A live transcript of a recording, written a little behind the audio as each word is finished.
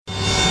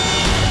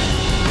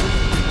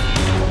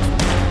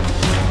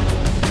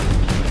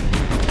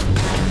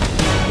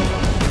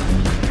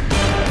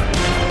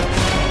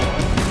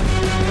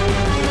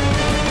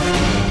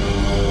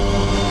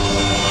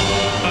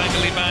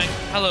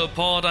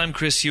I'm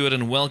Chris Hewitt,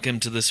 and welcome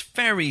to this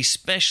very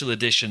special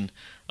edition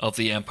of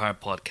the Empire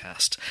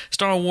Podcast.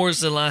 Star Wars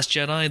The Last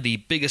Jedi, the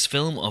biggest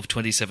film of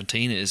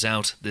 2017, is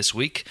out this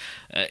week.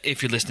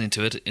 If you're listening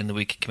to it in the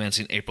week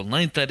commencing April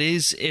 9th, that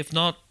is. If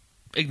not,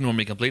 ignore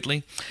me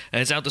completely.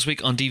 It's out this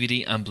week on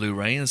DVD and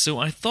Blu-ray, and so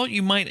I thought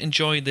you might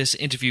enjoy this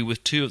interview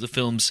with two of the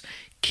film's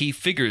key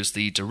figures,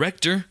 the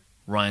director,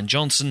 Rian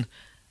Johnson,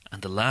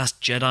 and The Last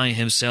Jedi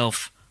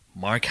himself,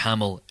 Mark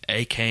Hamill,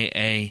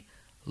 a.k.a.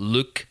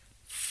 Luke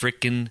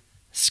frickin'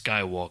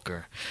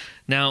 Skywalker.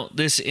 Now,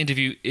 this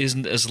interview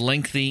isn't as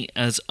lengthy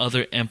as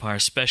other Empire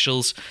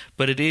specials,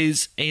 but it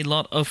is a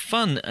lot of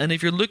fun, and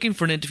if you're looking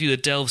for an interview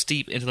that delves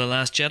deep into The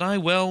Last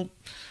Jedi, well,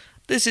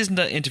 this isn't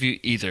that interview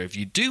either. If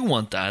you do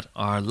want that,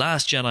 our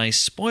Last Jedi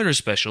spoiler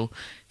special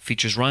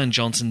features Rian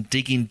Johnson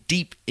digging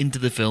deep into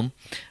the film,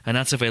 and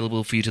that's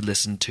available for you to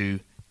listen to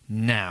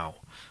now.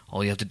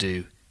 All you have to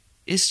do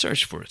is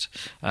search for it.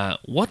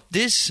 What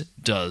this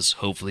does,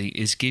 hopefully,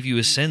 is give you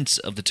a sense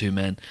of the two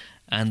men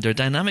and their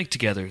dynamic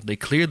together. They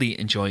clearly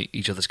enjoy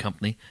each other's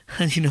company,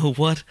 and you know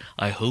what?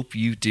 I hope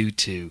you do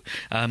too.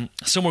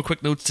 Some more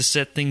quick notes to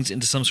set things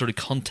into some sort of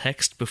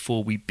context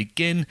before we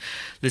begin.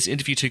 This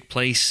interview took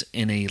place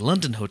in a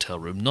London hotel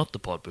room, not the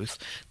pod booth,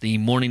 the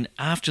morning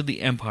after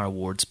the Empire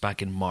Awards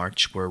back in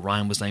March, where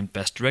Rian was named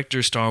Best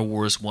Director, Star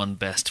Wars won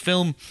Best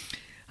Film,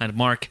 and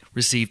Mark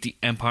received the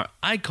Empire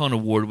Icon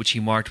Award, which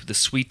he marked with a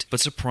sweet but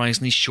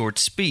surprisingly short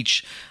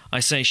speech. I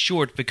say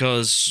short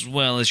because,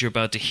 well, as you're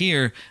about to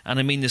hear, and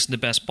I mean this in the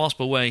best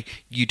possible way,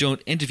 you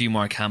don't interview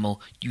Mark Hamill,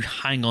 you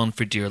hang on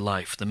for dear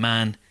life. The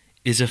man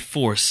is a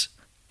force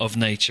of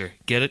nature.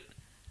 Get it?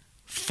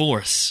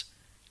 Force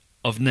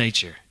of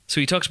nature. So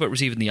he talks about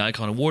receiving the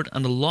Icon Award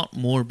and a lot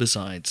more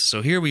besides.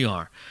 So here we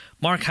are,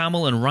 Mark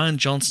Hamill and Rian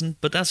Johnson,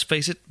 but let's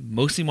face it,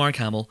 mostly Mark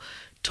Hamill,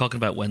 talking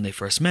about when they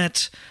first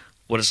met,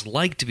 what it's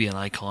like to be an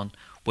icon,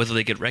 whether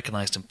they get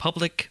recognised in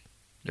public,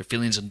 their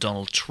feelings on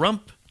Donald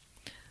Trump,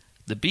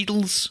 the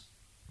Beatles,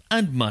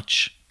 and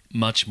much,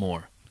 much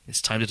more.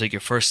 It's time to take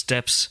your first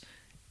steps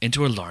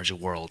into a larger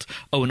world.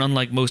 Oh, and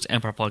unlike most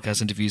Empire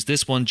Podcast interviews,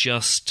 this one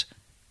just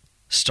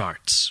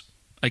starts.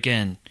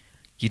 Again,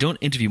 you don't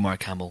interview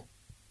Mark Hamill.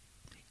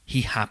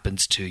 He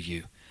happens to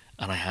you.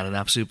 And I had an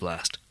absolute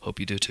blast. Hope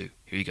you do too.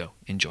 Here you go.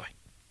 Enjoy.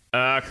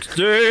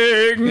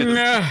 Acting.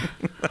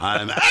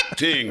 I'm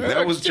acting.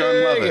 That was John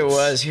Lovitz. It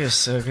was. He was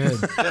so good.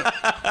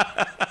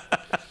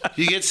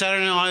 You get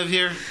Saturday Night Live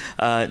here?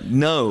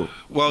 No.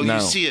 Well, no.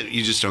 You see it.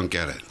 You just don't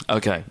get it.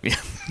 Okay.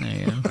 There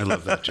you go. I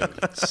love that joke.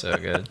 So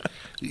good.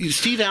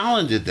 Steve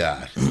Allen did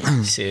that.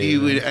 He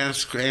would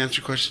answer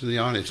questions to the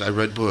audience. I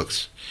read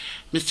books.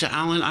 Mr.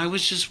 Allen, I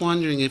was just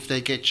wondering if they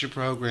get your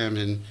program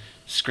in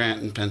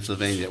Scranton,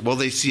 Pennsylvania. Well,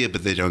 they see it,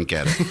 but they don't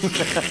get it.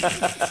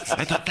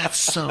 I thought, that's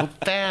so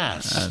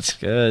fast. That's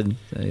good.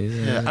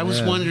 Yeah, I was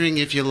wondering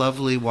if your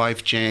lovely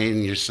wife Jane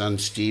and your son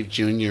Steve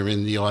Jr.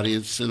 in the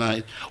audience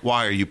tonight.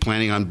 Why, are you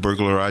planning on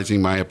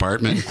burglarizing my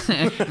apartment?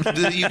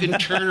 You can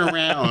turn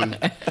around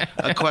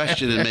a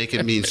question and make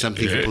it mean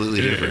something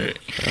completely different.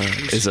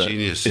 He's a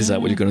genius. Is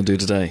that what you're going to do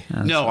today?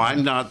 No,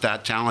 I'm not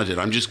that talented.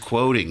 I'm just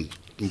quoting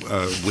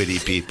witty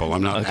people.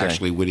 I'm not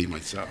actually witty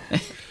myself.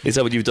 Is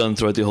that what you've done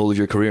throughout the whole of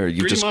your career?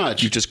 Pretty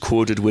much. You've just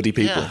quoted witty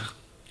people. Yeah,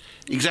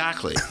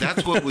 exactly.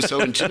 That's what was so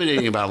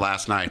intimidating about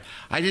last night.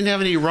 I didn't have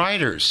any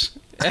writers.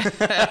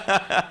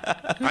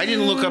 I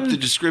didn't look up the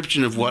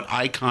description of what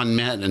icon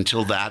meant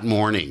until that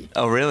morning.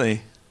 Oh,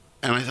 really?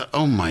 And I thought,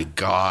 oh, my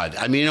God.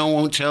 I mean, I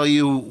won't tell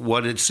you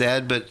what it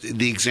said, but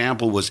the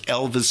example was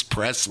Elvis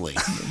Presley.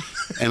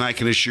 And I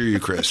can assure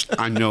you, Chris,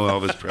 I'm no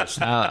Elvis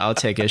Presley. I'll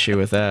take issue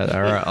with that.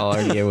 I'll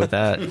argue with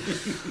that.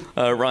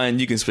 Ryan,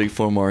 you can speak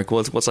for Mark.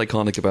 What's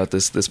iconic about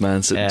this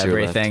man sitting to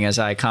your left? Everything is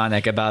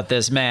iconic about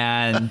this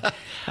man.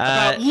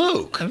 About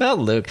Luke. About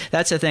Luke.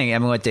 That's the thing. I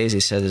mean, what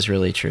Daisy said is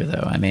really true,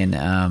 though. I mean,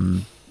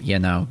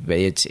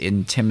 it's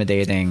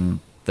intimidating.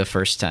 The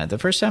first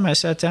time I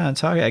sat down and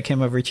talked, I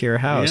came over to your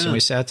house and we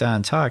sat down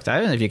and talked. I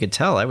don't know if you could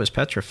tell, I was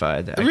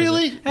petrified.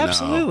 Really?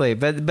 Absolutely. No.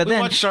 But we then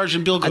watched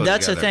Sergeant Bilko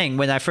that's together. the thing.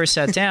 When I first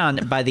sat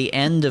down, by the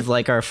end of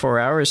like our 4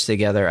 hours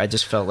together, I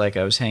just felt like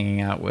I was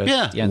hanging out with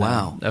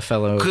a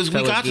fellow. Because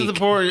we got geek. to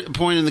the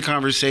point in the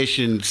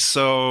conversation.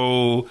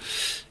 So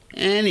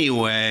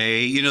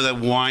anyway, that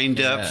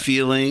wind-up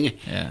feeling.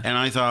 Yeah. And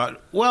I thought,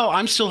 well,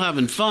 I'm still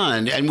having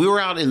fun. And we were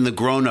out in the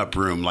grown-up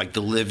room, like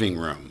the living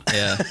room.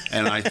 Yeah.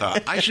 And I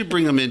thought, I should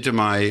bring him into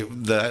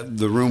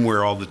the room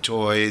where all the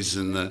toys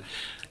and the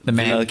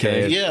man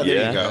cave. Yeah,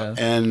 there you go.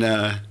 And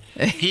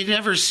he'd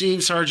never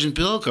seen Sergeant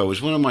Bilko. It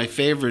was one of my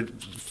favorite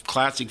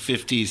classic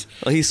 50s.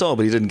 Well, he saw,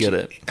 but he didn't get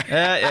it.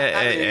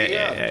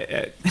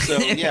 So,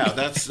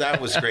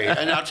 that was great.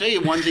 And I'll tell you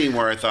one thing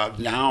where I thought,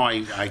 now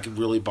I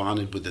really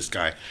bonded with this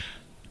guy.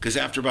 Because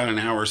after about an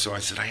hour or so, I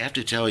said, I have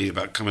to tell you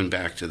about coming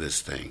back to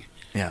this thing.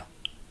 Yeah.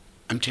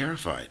 I'm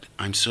terrified.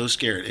 I'm so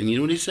scared. And you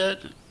know what he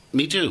said?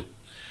 Me too.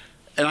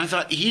 And I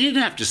thought, he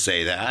didn't have to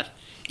say that.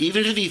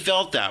 Even if he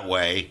felt that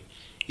way,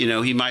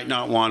 he might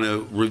not want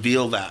to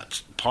reveal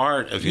that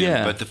part of him.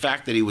 Yeah. But the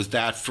fact that he was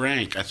that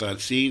frank, I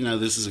thought, see, now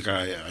this is a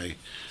guy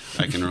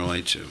I can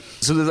relate to.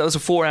 So that was a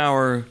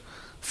 4-hour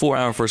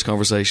first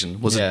conversation.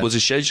 Was it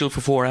scheduled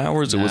for 4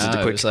 hours, or was it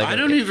the quick? I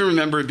don't even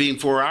remember it being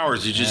 4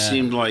 hours. It just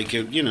seemed like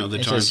the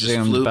time just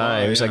flew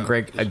by. It was a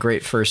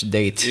great first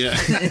date. Yeah,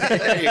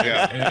 there you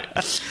go.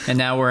 And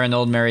now we're an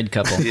old married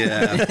couple.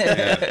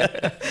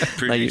 Yeah.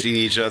 Predicting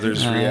each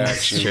other's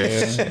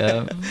reactions.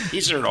 True.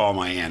 These are all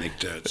my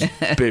anecdotes.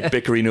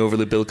 Bickering over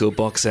the Bilko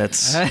box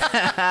sets.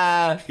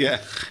 Yeah,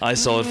 I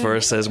saw it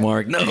first, says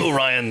Mark. No,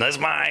 Ryan, that's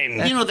mine.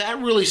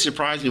 That really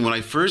surprised me when I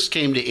first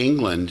came to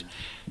England.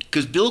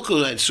 Because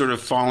Bilko had sort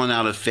of fallen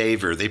out of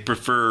favor. They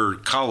prefer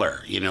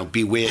color,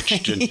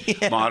 Bewitched and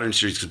modern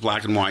series, because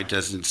black and white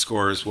doesn't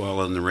score as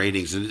well in the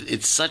ratings. And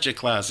it's such a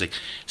classic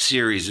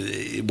series.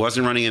 It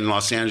wasn't running in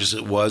Los Angeles.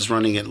 It was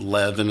running at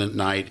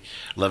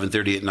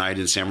 11:30 at night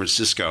in San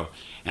Francisco.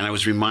 And I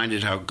was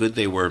reminded how good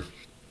they were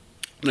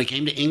when I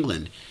came to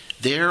England.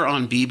 There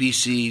on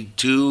BBC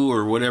Two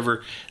or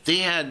whatever, they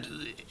had...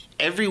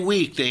 Every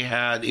week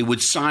it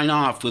would sign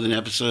off with an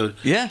episode.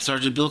 Yeah.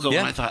 Sergeant Bilko. Yeah.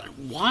 And I thought,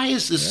 why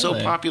is this so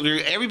popular?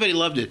 Everybody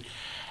loved it.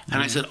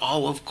 And I said,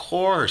 oh, of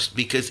course,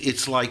 because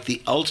it's like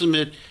the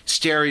ultimate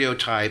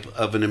stereotype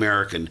of an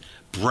American.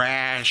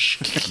 Brash,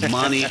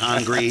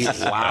 money-hungry,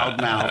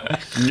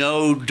 loudmouth,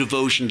 no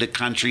devotion to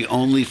country,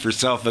 only for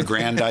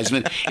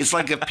self-aggrandizement. It's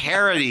like a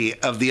parody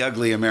of the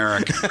ugly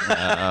American.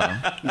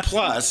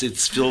 Plus,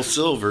 it's Phil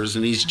Silvers,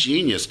 and he's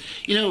genius.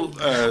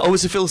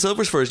 Was it Phil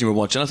Silvers version you were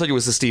watching? I thought it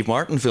was the Steve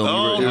Martin film.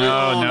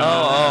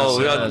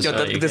 No.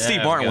 The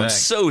Steve Martin one's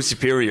so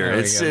superior.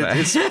 It's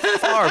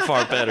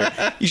far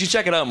better. You should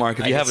check it out, Mark,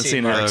 if you haven't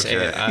seen it.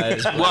 Okay.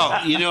 Well,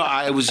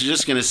 I was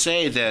just going to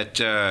say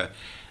that...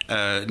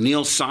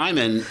 Neil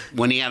Simon,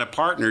 when he had a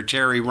partner,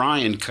 Terry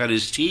Ryan, cut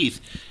his teeth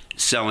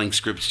selling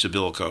scripts to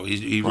Bilko.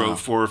 He wrote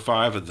 4 or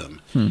 5 of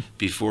them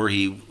before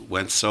he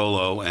went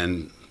solo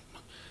and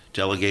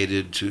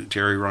delegated to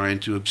Terry Ryan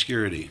to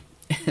obscurity.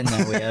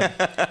 now we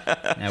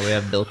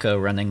have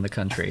Bilko running the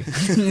country.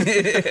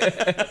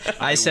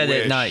 I said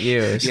it, not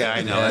you. So, yeah,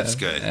 I know. That's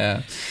good.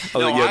 Yeah.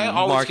 I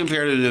always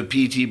compared it to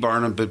P.T.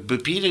 Barnum, but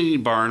P.T.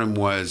 Barnum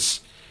was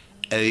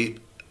a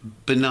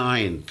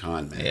benign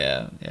con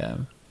man. Yeah.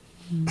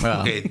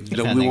 Well, okay,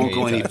 we won't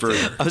go any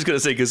further. I was going to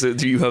say, because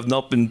you have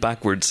not been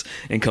backwards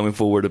in coming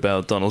forward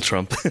about Donald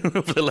Trump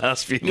over the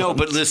last few months. No,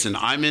 but listen,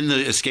 I'm in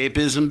the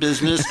escapism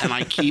business, and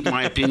I keep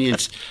my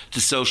opinions to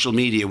social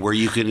media where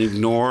you can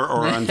ignore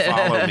or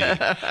unfollow me.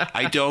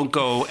 I don't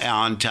go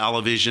on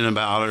television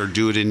about it or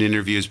do it in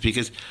interviews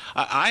because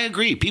I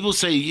agree. People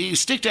say, you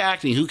stick to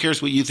acting. Who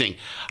cares what you think?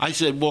 I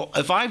said, well,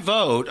 if I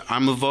vote,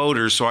 I'm a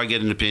voter, so I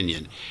get an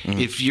opinion.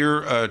 Mm-hmm. If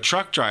you're a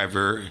truck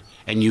driver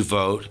and you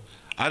vote,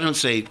 I don't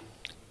say...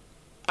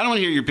 I don't want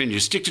to hear your opinion.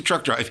 Just stick to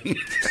truck driving.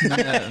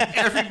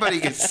 Everybody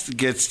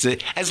gets to,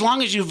 as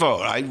long as you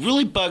vote. It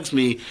really bugs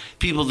me,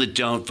 people that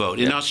don't vote.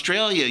 In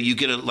Australia, you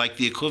get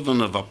the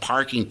equivalent of a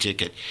parking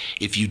ticket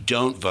if you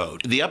don't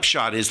vote. The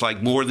upshot is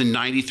more than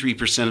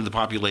 93% of the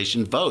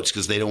population votes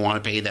because they don't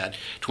want to pay that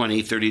 $20,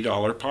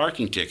 $30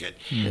 parking ticket.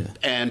 Yeah.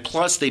 And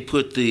plus they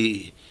put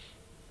we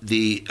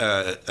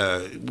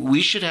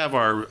should have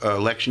our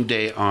election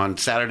day on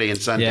Saturday and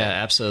Sunday. Yeah,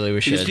 absolutely,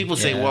 we should. Because people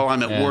say, well,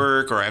 I'm at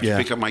work or I have to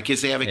pick up my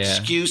kids. They have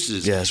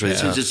excuses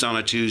since it's on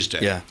a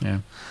Tuesday. Yeah.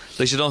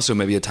 They should also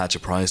maybe attach a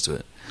prize to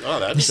it. Oh,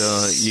 that's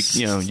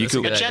you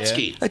could a jet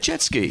ski. A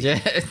jet ski. Yeah.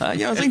 I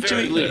think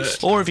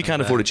or if you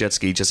can't afford a jet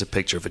ski, just a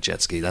picture of a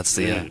jet ski. That's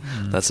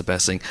the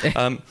best thing.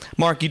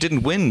 Mark, you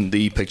didn't win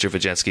the picture of a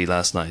jet ski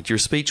last night. Your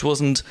speech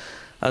wasn't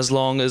as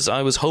long as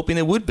I was hoping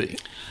it would be.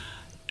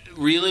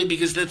 Really?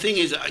 Because the thing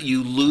is,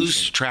 you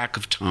lose track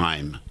of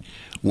time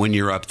when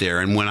you're up there.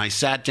 And when I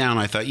sat down,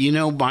 I thought,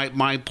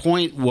 my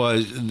point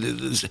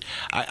was,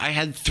 I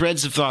had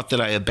threads of thought that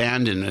I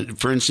abandoned.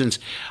 For instance,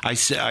 I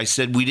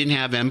said we didn't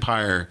have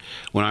Empire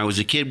when I was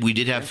a kid. We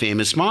did have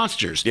Famous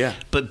Monsters. Yeah.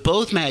 But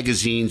both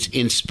magazines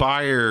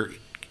inspire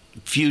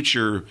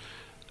future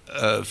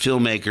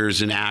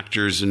filmmakers and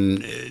actors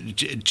and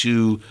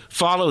to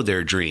follow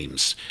their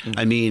dreams. Mm-hmm.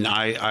 I mean,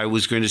 I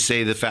was going to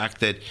say the fact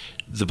that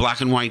the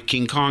black and white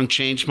King Kong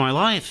changed my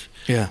life.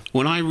 Yeah.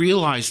 When I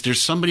realized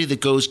there's somebody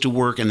that goes to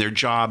work and their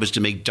job is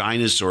to make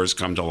dinosaurs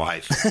come to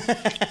life.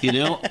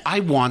 I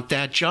want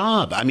that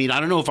job. I mean, I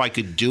don't know if I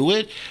could do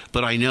it,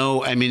 but I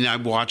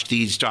watched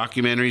these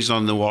documentaries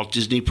on the Walt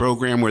Disney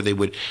program where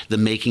the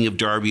making of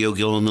Darby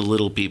O'Gill and the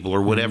Little People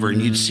or whatever,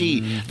 and you'd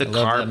see the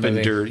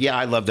carpenter. Yeah,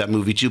 I love that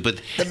movie too,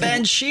 but the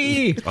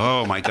Banshee.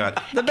 Oh my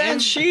God. The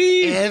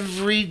Banshee.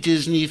 Every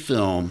Disney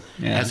film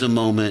has a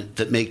moment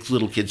that makes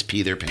little kids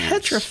pee their pants.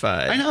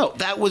 Petrified. I know.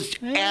 That was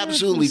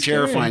absolutely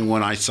terrifying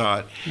when I saw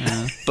it.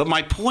 Yeah. But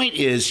my point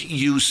is,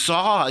 you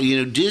saw,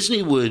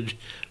 Disney would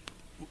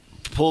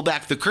pull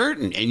back the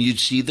curtain and you'd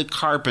see the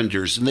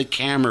carpenters and the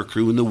camera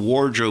crew and the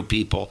wardrobe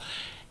people.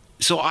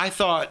 So I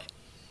thought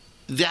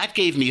that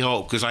gave me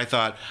hope, because I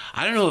thought,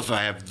 I don't know if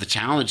I have the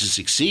talent to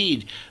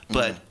succeed,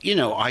 but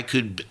I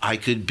could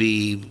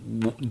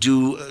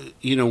do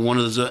one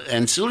of those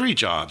ancillary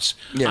jobs.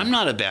 Yeah. I'm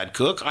not a bad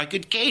cook. I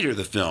could cater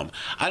the film.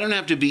 I don't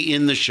have to be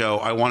in the show.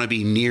 I want to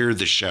be near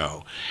the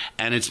show.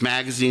 And it's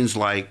magazines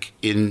like,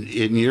 in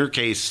your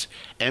case,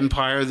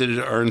 Empire, that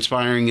are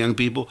inspiring young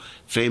people,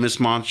 Famous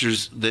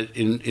Monsters that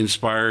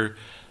inspired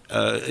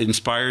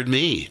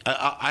me.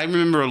 I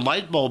remember a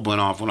light bulb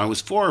went off when I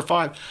was 4 or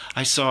 5.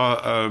 I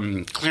saw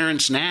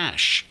Clarence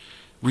Nash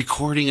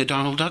recording a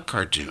Donald Duck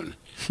cartoon.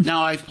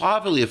 Now,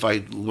 if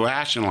I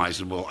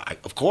rationalized it,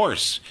 of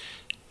course,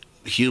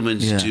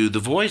 humans do the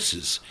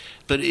voices.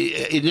 But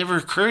it never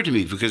occurred to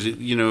me, because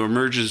it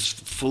emerges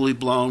fully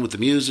blown with the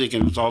music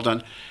and it's all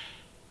done.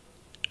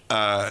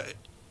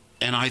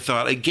 And I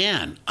thought,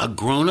 again, a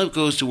grown-up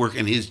goes to work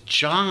and his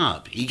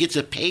job, he gets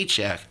a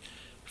paycheck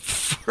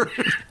for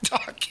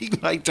talking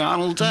like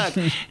Donald Duck.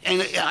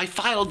 And I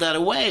filed that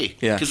away,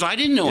 because I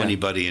didn't know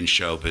anybody in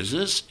show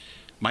business.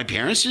 My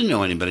parents didn't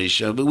know anybody in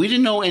show, but we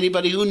didn't know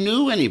anybody who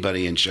knew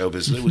anybody in show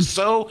business. It was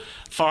so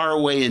far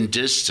away and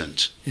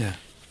distant. Yeah.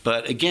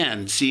 But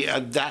again, see,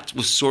 that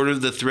was sort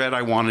of the thread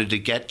I wanted to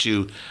get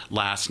to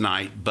last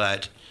night.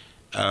 But,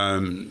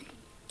 I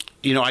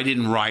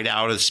didn't write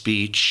out a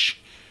speech.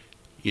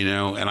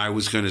 And I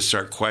was going to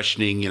start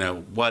questioning,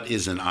 what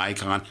is an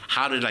icon?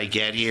 How did I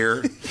get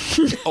here?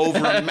 Over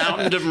a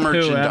mountain of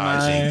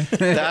merchandising.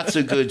 That's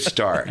a good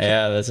start.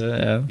 Yeah, that's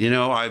it.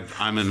 Yeah.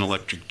 I'm an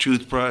electric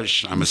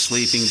toothbrush. I'm a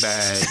sleeping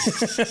bag.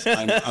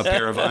 I'm a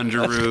pair of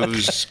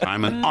underoos.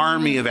 I'm an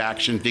army of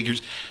action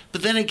figures.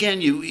 But then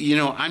again,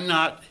 I'm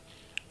not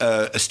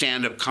a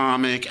stand-up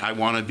comic. I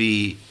want to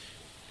be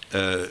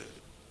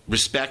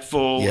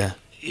respectful. Yeah.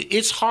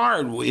 It's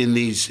hard in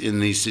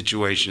these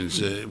situations,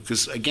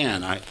 because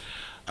again,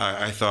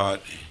 I thought,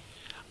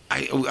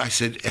 I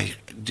said,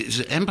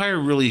 is Empire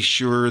really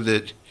sure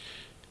that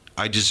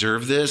I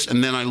deserve this?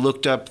 And then I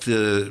looked up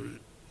the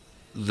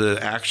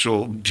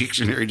actual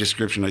dictionary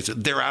description. I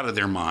said, they're out of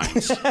their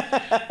minds.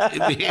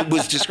 It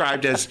was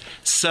described as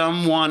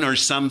someone or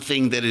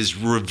something that is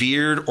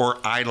revered or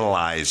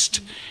idolized.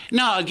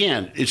 Now,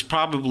 again, it's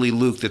probably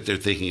Luke that they're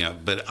thinking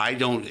of, but I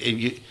don't.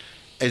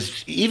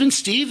 As even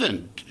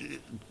Stephen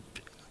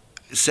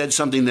said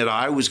something that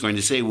I was going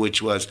to say,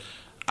 which was,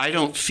 I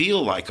don't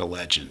feel like a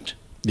legend.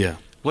 Yeah.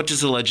 What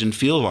does a legend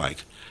feel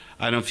like?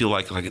 I don't feel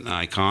like an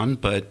icon,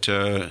 but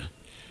I'm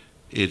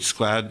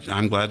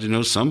glad to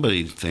know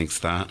somebody thinks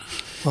that.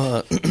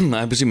 Well,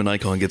 I presume an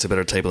icon gets a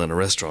better table in a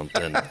restaurant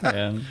then.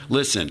 Yeah.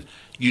 Listen,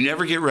 you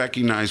never get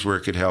recognized where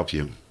it could help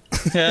you.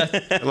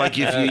 Like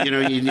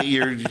if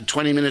you're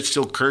 20 minutes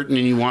till curtain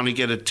and you want to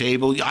get a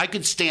table, I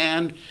could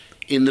stand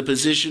in the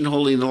position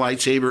holding the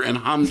lightsaber and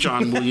hum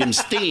John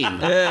Williams' theme.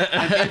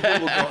 And people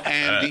will go,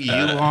 and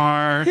you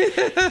are...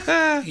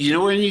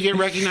 when you get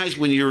recognized?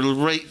 When you're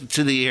right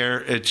to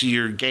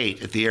your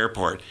gate at the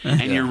airport,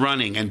 and you're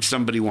running, and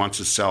somebody wants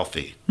a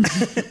selfie.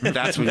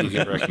 That's when you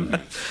get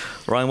recognized.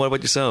 Ryan, what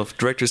about yourself?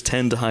 Directors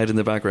tend to hide in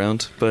the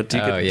background, but do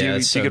you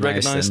get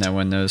recognized? No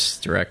one knows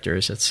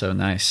directors. It's so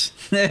nice.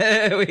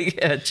 We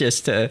get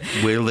just wait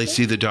till they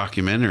see the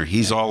documentary.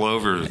 He's all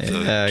over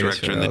the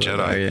director and the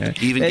Jedi.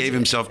 He even gave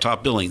himself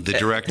top billing. The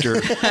director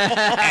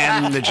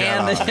and the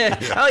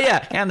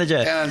Jedi. And the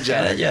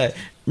Jedi.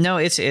 No,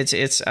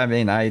 it's. I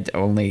mean, I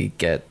only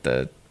get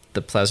the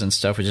pleasant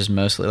stuff, which is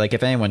mostly like,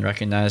 if anyone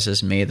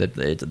recognizes me,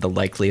 the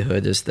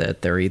likelihood is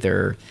that they're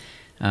either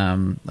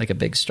like a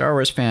big Star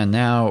Wars fan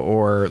now,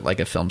 or like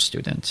a film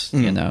student,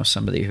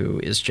 somebody who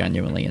is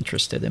genuinely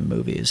interested in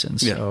movies.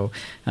 And so,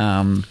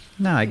 no,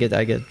 I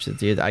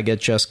get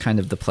just kind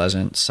of the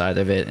pleasant side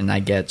of it, and I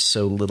get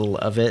so little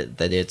of it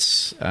that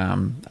it's,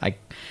 I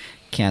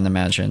can't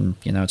imagine,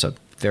 it's a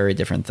very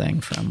different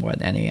thing from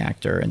what any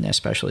actor, and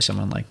especially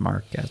someone like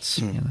Mark, gets.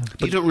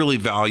 But you don't really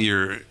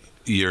value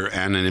your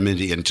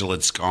anonymity until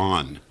it's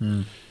gone,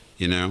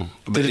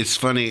 But it's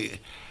funny.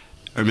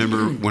 I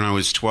remember when I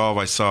was 12,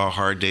 I saw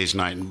Hard Day's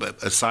Night,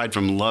 but aside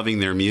from loving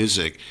their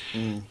music,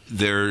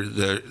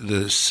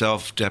 the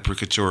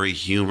self-deprecatory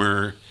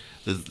humor,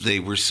 they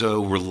were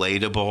so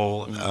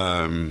relatable,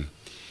 and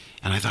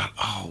I thought,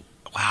 oh,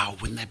 wow,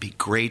 wouldn't that be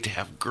great to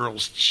have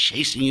girls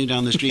chasing you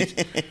down the street?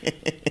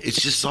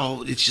 It's just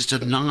a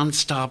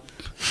nonstop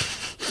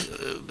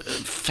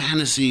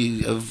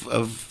fantasy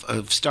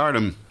of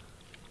stardom.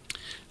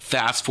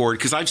 Fast forward,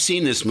 because I've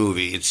seen this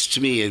movie. It's, to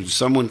me,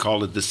 someone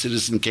called it the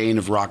Citizen Kane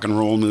of rock and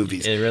roll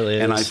movies. It really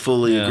is. And I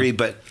fully agree.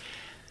 But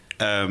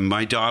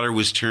my daughter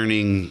was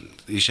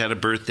she had a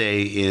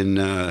birthday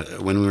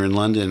when we were in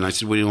London. And I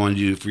said, what do you want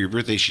to do for your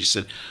birthday? She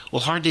said,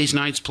 well, Hard Day's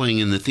Night's playing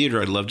in the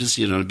theater. I'd love to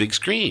see it on a big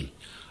screen.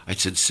 I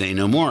said, say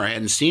no more. I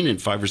hadn't seen it in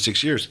 5 or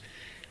 6 years.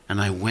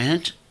 And I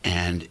went,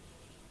 and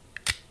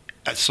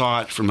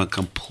saw it from a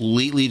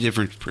completely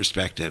different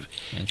perspective.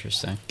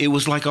 Interesting. It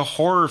was like a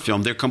horror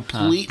film. They're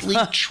completely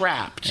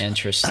trapped.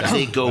 Interesting.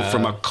 They go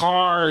from a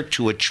car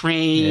to a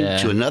train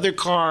to another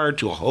car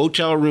to a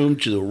hotel room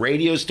to the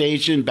radio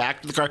station,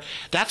 back to the car.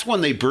 That's when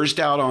they burst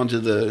out onto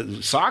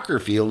the soccer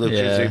field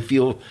because they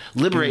feel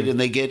liberated and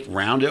they get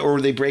rounded,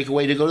 or they break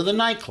away to go to the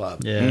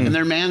nightclub. Yeah. And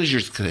their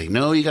managers say,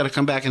 no, you got to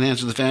come back and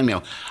answer the fan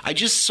mail. I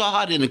just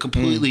saw it in a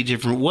completely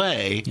different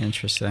way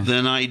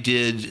than I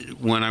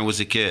did when I was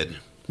a kid.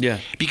 Yeah.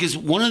 Because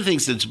one of the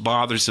things that's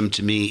bothersome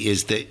to me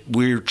is that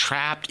we're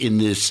trapped in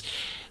this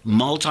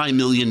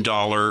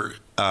multi-million-dollar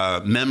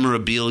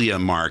memorabilia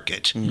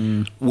market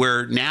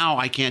where now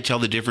I can't tell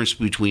the difference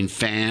between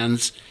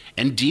fans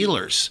and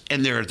dealers.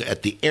 And they're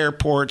at the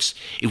airports.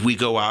 If we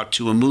go out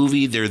to a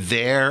movie, they're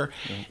there.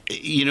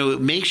 You know, it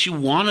makes you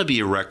want to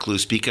be a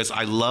recluse because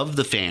I love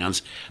the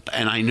fans,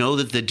 and I know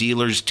that the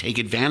dealers take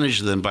advantage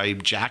of them by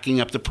jacking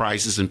up the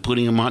prices and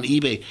putting them on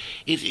eBay.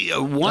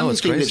 One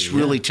thing that's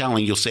really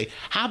telling, you'll say,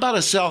 how about a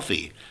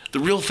selfie? The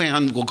real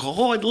fan will go,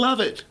 oh, I'd love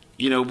it,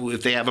 you know,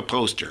 if they have a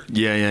poster.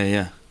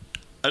 Yeah.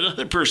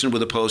 Another person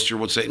with a poster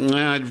would say,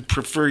 I'd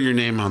prefer your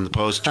name on the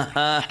poster.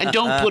 And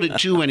don't put it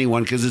to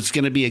anyone because it's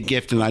going to be a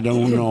gift and I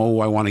don't know who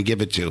I want to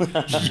give it to.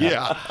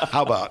 Yeah.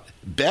 How about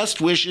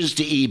best wishes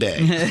to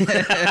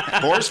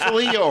eBay?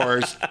 Forcefully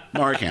yours,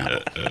 Mark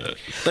Hamill.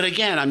 But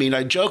again, I mean,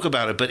 I joke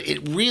about it, but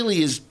it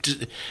really is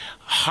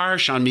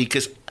harsh on me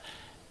because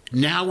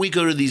now we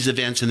go to these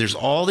events and there's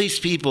all these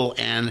people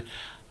and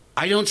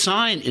I don't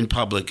sign in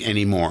public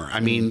anymore. I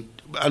mean,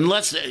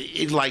 unless,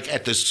 like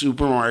at the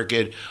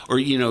supermarket or,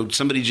 you know,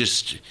 somebody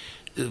just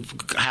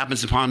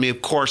happens upon me,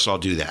 of course I'll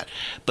do that.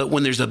 But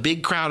when there's a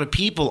big crowd of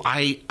people,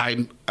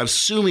 I'm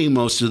assuming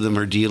most of them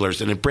are dealers.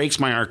 And it breaks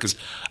my heart because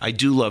I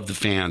do love the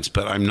fans,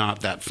 but I'm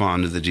not that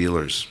fond of the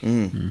dealers.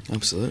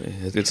 Absolutely.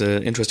 It's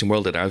an interesting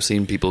world that I've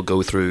seen people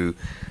go through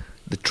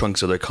the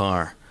trunks of their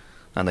car.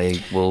 And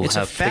they will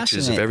have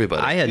pictures of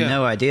everybody. I had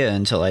no idea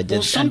until I did.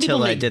 Well, some until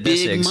people I make did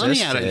big this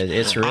money out of it.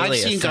 It's really I've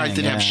seen guys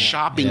that have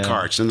shopping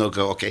carts, and they'll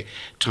go, okay,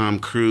 Tom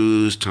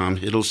Cruise, Tom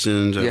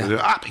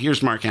Hiddleston,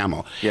 here's Mark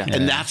Hamill,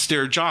 and that's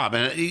their job.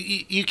 And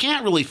you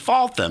can't really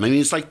fault them. I mean,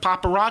 it's like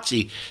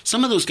paparazzi.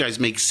 Some of those guys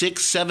make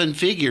 6-7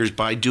 figures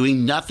by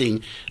doing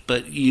nothing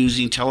but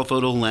using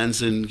telephoto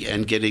lens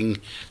and getting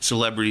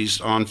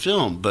celebrities on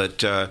film.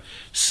 But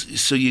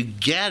so you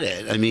get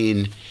it. I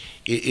mean,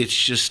 it's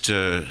just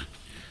a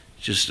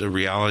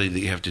reality that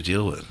you have to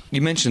deal with.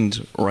 You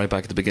mentioned right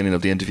back at the beginning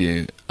of the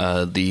interview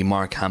the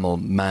Mark Hamill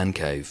man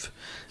cave.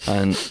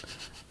 And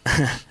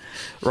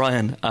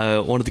Ryan, I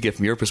wanted to get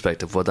from your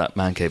perspective what that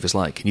man cave is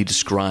like. Can you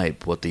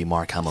describe what the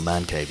Mark Hamill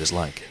man cave is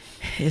like?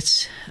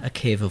 It's a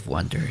cave of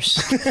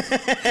wonders.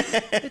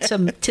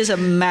 Tis a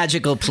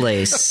magical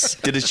place.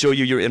 Did it show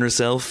you your inner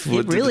self?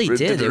 It really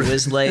did.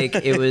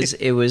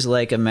 It was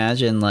like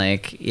imagine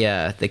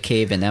the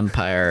cave in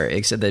Empire,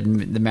 except the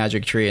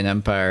magic tree in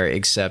Empire,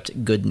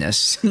 except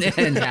goodness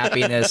and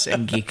happiness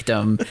and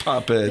geekdom.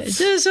 Puppets.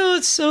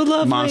 It's so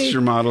lovely.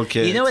 Monster model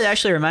kids. You know what it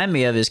actually reminded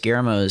me of is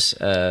Guillermo's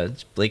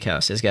Bleak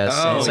House. It's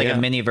like a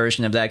mini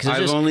version of that.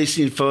 I've only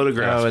seen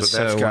photographs, it's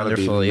but that's so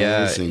wonderful.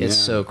 Amazing. It's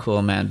so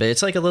cool, man. But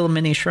it's like a little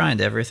mini shrine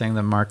to everything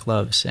that Mark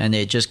loves, and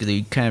it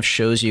kind of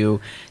shows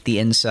you the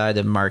inside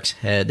of Mark's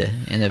head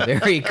in a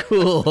very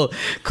cool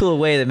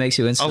way that makes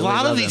you instantly love him.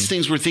 A lot of these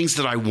things were things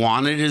that I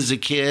wanted as a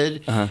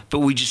kid, but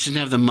we just didn't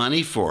have the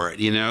money for it,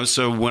 you know.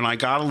 So when I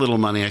got a little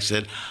money, I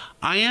said,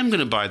 I am going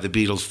to buy the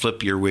Beatles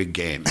Flip Your Wig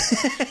game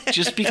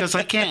just because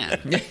I can.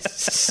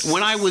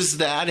 When I was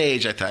that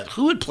age, I thought,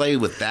 who would play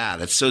with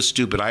that? It's so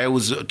stupid. I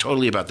was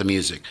totally about the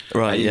music.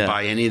 Right, I didn't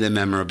buy any of the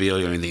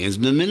memorabilia or anything. And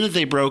the minute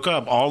they broke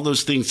up, all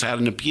those things had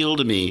an appeal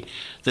to me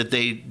that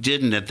they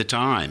didn't at the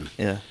time.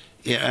 Yeah.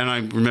 Yeah, and I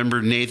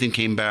remember Nathan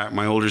came back,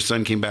 my older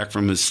son came back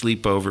from his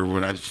sleepover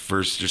when I was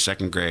first or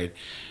second grade.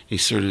 He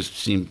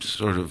seemed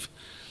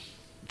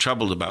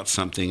troubled about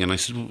something, and I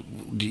said, well,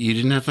 you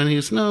didn't have money? He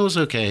goes, no, it was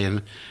okay.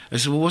 And I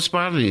said, well, what's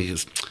bothering you? He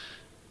goes,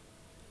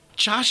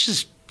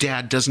 Josh's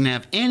dad doesn't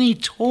have any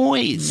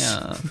toys.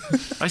 No.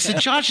 I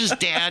said, Josh's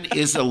dad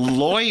is a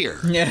lawyer.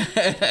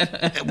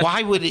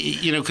 Why would he,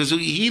 you know, because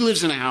he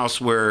lives in a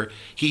house where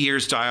he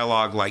hears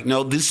dialogue like,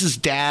 no, this is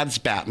Dad's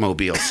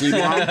Batmobile. See,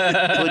 Mom,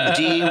 put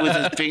D with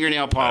his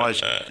fingernail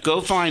polish. Go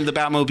find the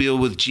Batmobile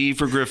with G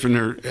for Griffin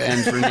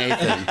and for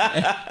Nathan.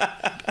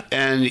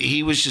 And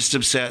he was just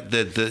upset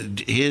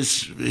that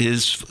his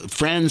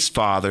friend's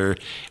father,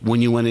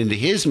 when you went into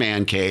his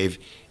man cave,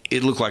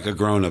 it looked like a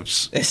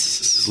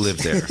grown-up's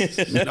lived there,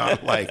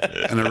 not like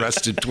an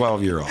arrested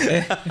 12-year-old.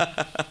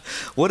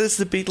 What is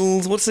the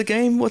Beatles? What's the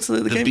game? What's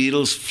the game? The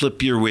Beatles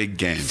Flip Your Wig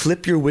game.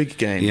 Flip Your Wig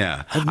game.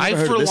 Yeah. I've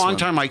heard for of a this long one.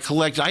 time, I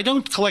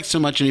don't collect so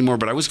much anymore,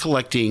 but I was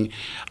collecting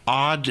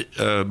odd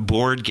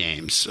board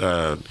games.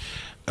 The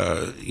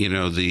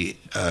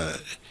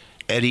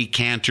Eddie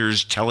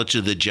Cantor's Tell It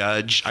to the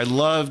Judge. I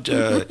loved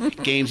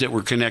games that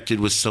were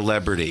connected with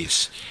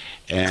celebrities.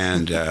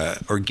 And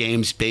or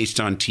games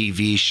based on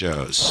TV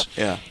shows.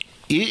 Yeah,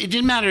 it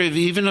didn't matter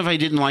even if I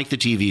didn't like the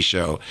TV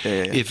show.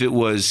 If it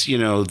was, you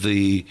know,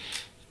 the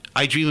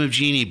I Dream of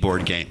Jeannie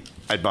board game.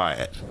 I'd buy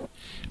it.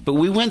 But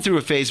we went through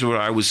a phase where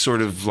I was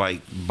sort of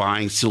like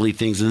buying silly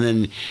things, and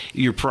then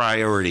your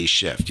priorities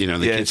shift. You know,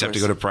 the kids have to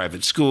go to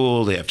private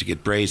school, they have to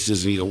get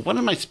braces, and you go, what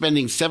am I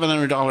spending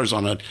 $700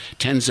 on a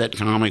 10-set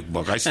comic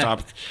book? I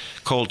stopped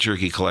cold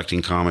turkey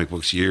collecting comic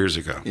books years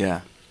ago.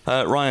 Yeah.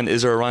 Ryan,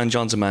 is there a Rian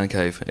Johnson man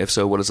cave? If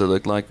so, what does it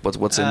look like?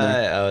 What's in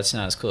there? It's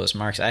not as cool as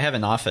Mark's. I have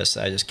an office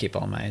that I just keep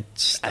all my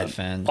stuff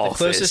in. Office.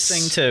 The closest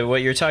thing to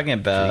what you're talking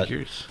about.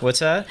 Figures? What's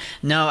that?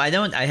 No, I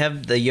don't. I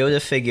have the Yoda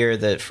figure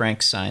that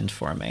Frank signed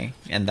for me,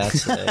 and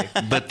that's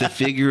But the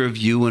figure of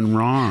you and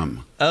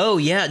Rom. Oh,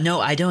 yeah.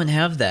 No, I don't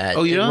have that.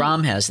 Oh, you don't?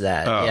 Rom has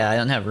that. Oh. Yeah, I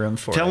don't have room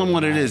for it. Tell him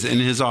what it is in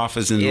his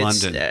office in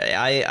London.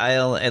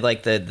 I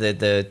like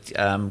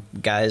the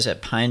guys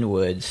at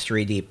Pinewood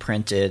 3D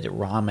printed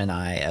Rom and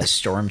I as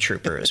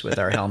stormtroopers with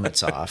our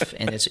helmets off,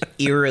 and it's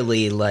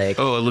eerily like...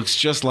 Oh, it looks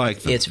just like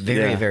them. It's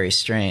very, very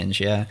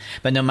strange, yeah.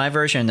 But no, my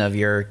version of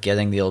your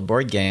getting the old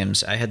board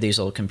games, I had these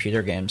old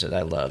computer games that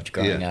I loved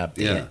growing up,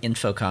 the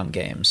Infocom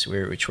games,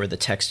 which were the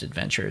text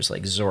adventures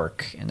like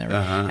Zork and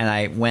everything. And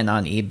I went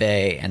on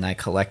eBay and I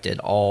collected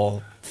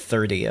all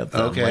 30 of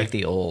them, like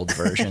the old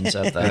versions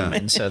of them.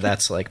 And so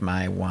that's like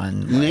my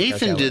one.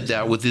 Nathan did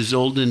that with his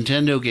old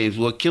Nintendo games.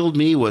 What killed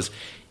me was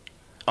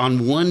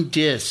on one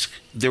disc,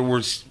 there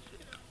was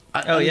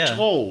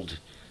untold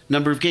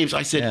number of games.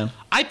 I said,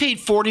 I paid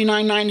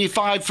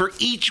 $49.95 for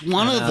each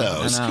one of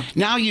those.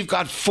 Now you've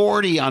got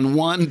 40 on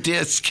one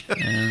disc. But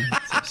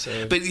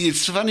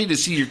it's funny to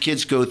see your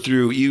kids go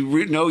through.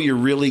 You know you're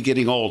really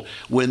getting old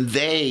when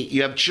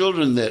you have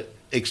children that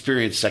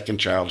experience second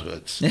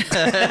childhoods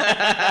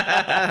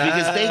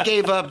because they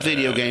gave up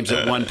video games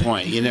at one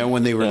point, you know,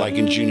 when they were like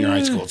in junior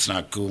high school. It's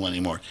not cool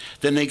anymore.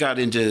 Then they got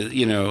into,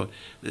 you know,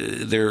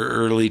 their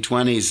early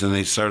 20s and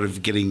they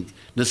started getting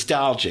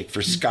nostalgic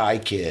for Sky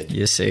Kid,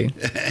 you see,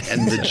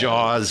 and the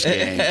Jaws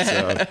game.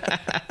 So.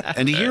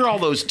 And you hear all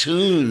those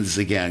tunes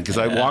again because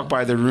I walk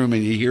by the room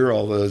and you hear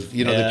all those,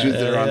 you know, the tunes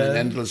that are on an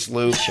endless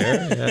loop. Sure,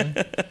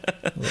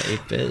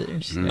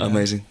 8-bit.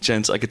 Amazing.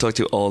 Gents, I could talk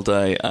to you all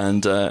day.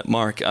 And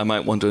Mark, I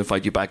might want to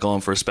invite you back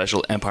on for a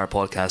special Empire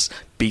Podcast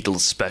Beatles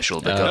special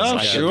because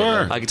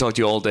I could talk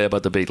to you all day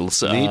about the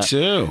Beatles. Me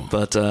too.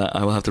 But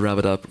I will have to wrap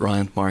it up.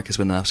 Ryan, Mark, it's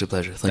been an absolute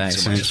pleasure.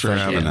 Thanks so much. Thanks for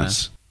having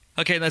us.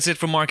 Okay, that's it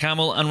from Mark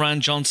Hamill and Rian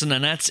Johnson,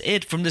 and that's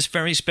it from this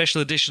very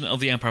special edition of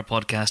the Empire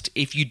Podcast.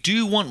 If you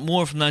do want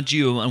more from that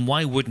duo, and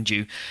why wouldn't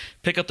you,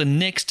 pick up the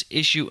next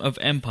issue of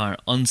Empire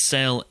on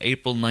sale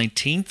April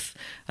 19th.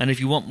 And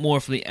if you want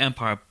more from the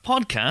Empire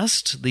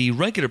Podcast, the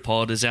regular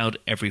pod is out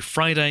every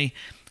Friday,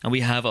 and we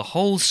have a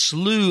whole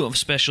slew of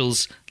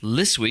specials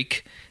this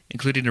week,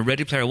 including a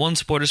Ready Player One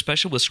spoiler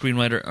special with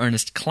screenwriter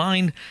Ernest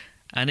Cline,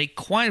 and a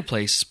Quiet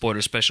Place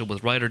spoiler special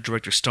with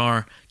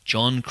writer-director-star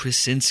John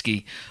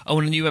Krasinski. Oh,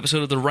 and a new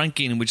episode of The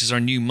Ranking, which is our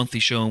new monthly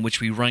show in which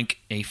we rank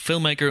a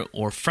filmmaker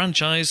or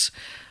franchise,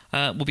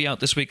 will be out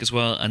this week as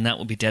well, and that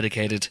will be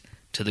dedicated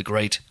to the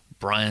great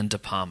Brian De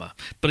Palma.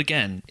 But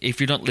again,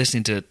 if you're not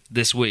listening to it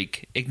this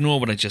week, ignore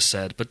what I just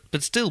said,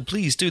 but still,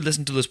 please do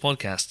listen to those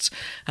podcasts.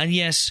 And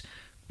yes,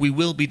 we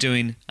will be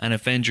doing an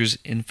Avengers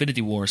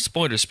Infinity War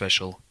spoiler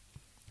special.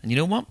 And you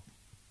know what?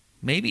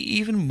 Maybe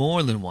even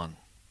more than one.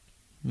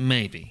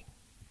 Maybe.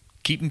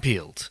 Keep 'em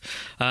peeled.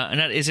 And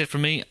that is it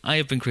from me. I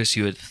have been Chris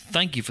Hewitt.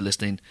 Thank you for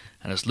listening.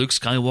 And as Luke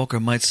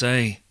Skywalker might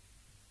say,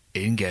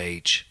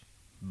 engage.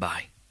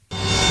 Bye.